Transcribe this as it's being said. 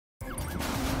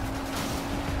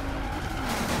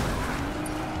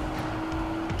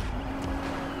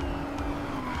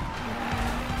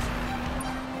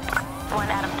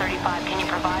35, can you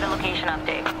provide a location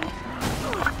update?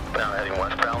 Now heading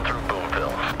westbound through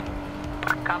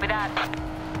Boomville. Copy that.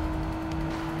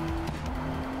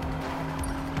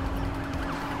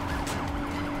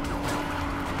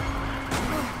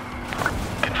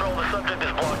 Control, the subject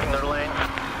is blocking their lane.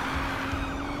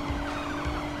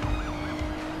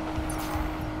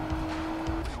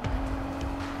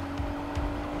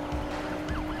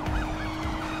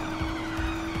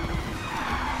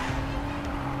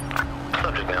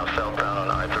 Subject now southbound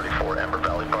on I-34 Amber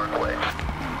Valley Parkway.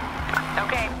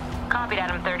 Okay, copied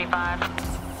Adam 35.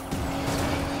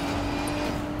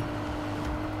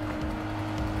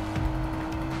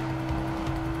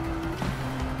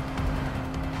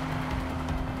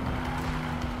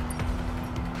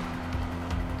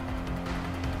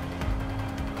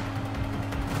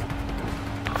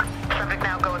 Subject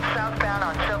now going southbound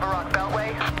on Silver Rock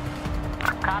Beltway.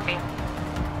 Copy.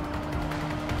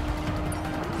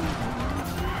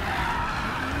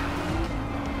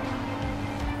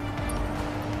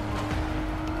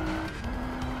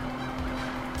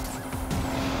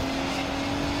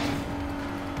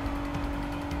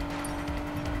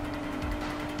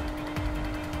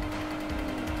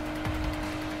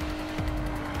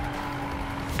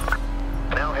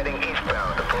 Now heading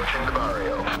eastbound, approaching the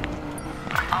barrio.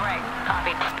 All right,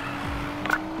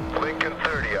 copied. Lincoln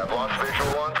 30, I've lost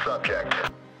visual on subject.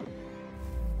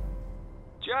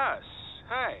 Jess,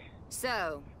 hey.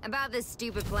 So, about this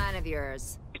stupid plan of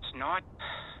yours. It's not...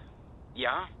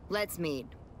 Yeah? Let's meet.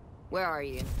 Where are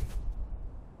you?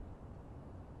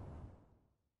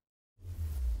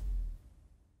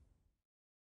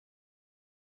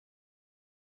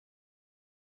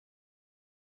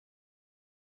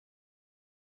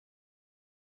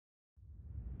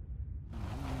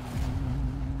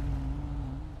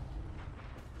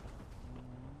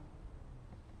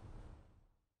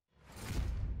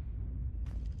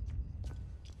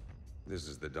 This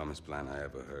is the dumbest plan I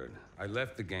ever heard. I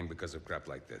left the game because of crap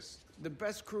like this. The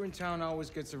best crew in town always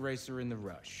gets a racer in the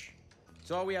rush.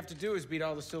 So all we have to do is beat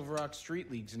all the Silver Rock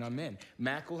street leagues and I'm in.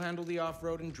 Mac will handle the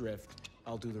off-road and drift.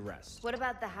 I'll do the rest. What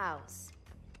about the house?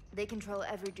 They control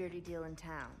every dirty deal in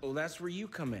town. Well, that's where you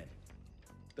come in.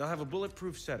 They'll have a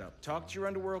bulletproof setup. Talk to your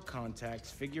underworld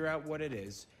contacts, figure out what it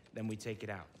is, then we take it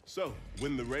out. So,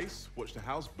 win the race, watch the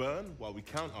house burn while we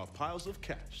count our piles of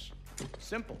cash.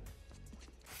 Simple.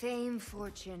 Fame,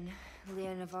 fortune.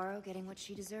 Leah Navarro getting what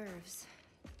she deserves.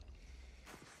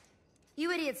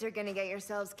 You idiots are gonna get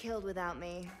yourselves killed without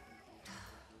me.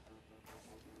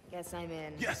 Guess I'm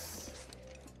in. Yes!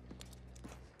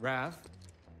 Raph?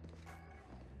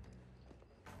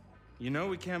 You know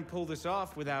we can't pull this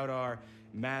off without our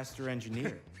master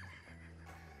engineer.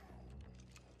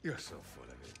 You're so full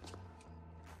of it.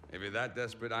 If you're that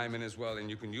desperate, I'm in as well, and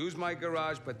you can use my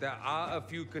garage, but there are a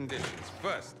few conditions.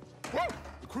 First, Woo!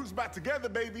 The crew's back together,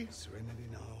 baby. Serenity,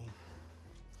 no.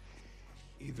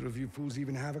 Either of you fools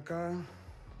even have a car?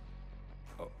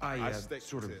 Oh, I staked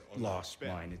sort of it on lost spec.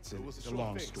 mine. It's It was a a sure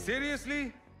long thing. story.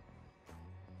 Seriously?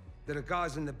 There are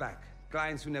cars in the back.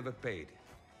 Clients who never paid.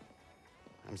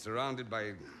 I'm surrounded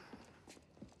by...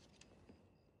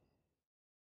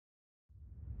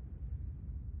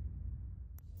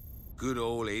 Good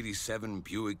old 87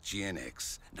 Buick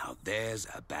GNX. Now there's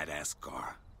a badass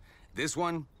car. This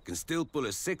one can still pull a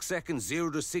 6-second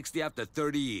 0 to 60 after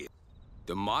 30 years.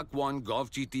 The Mark I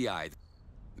Golf GTI.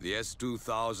 The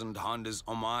S2000 Honda's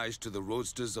homage to the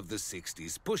roadsters of the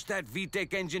 60s. Push that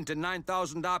VTEC engine to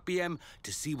 9,000 RPM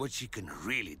to see what she can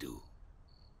really do.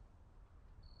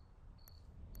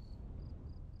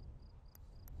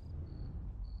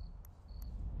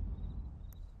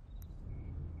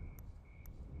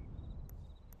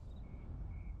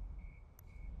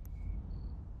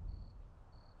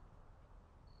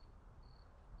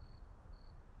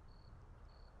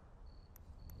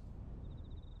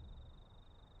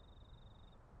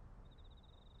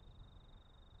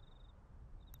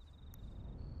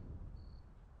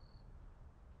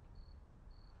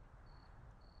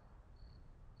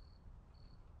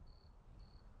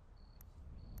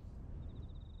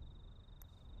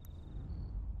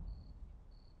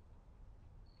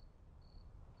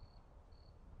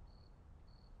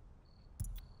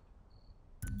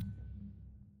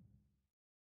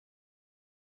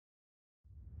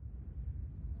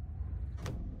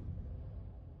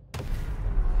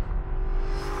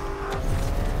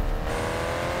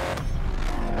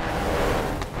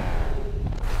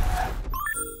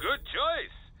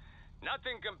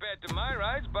 Nothing compared to my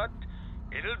rides, but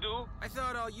it'll do. I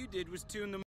thought all you did was tune the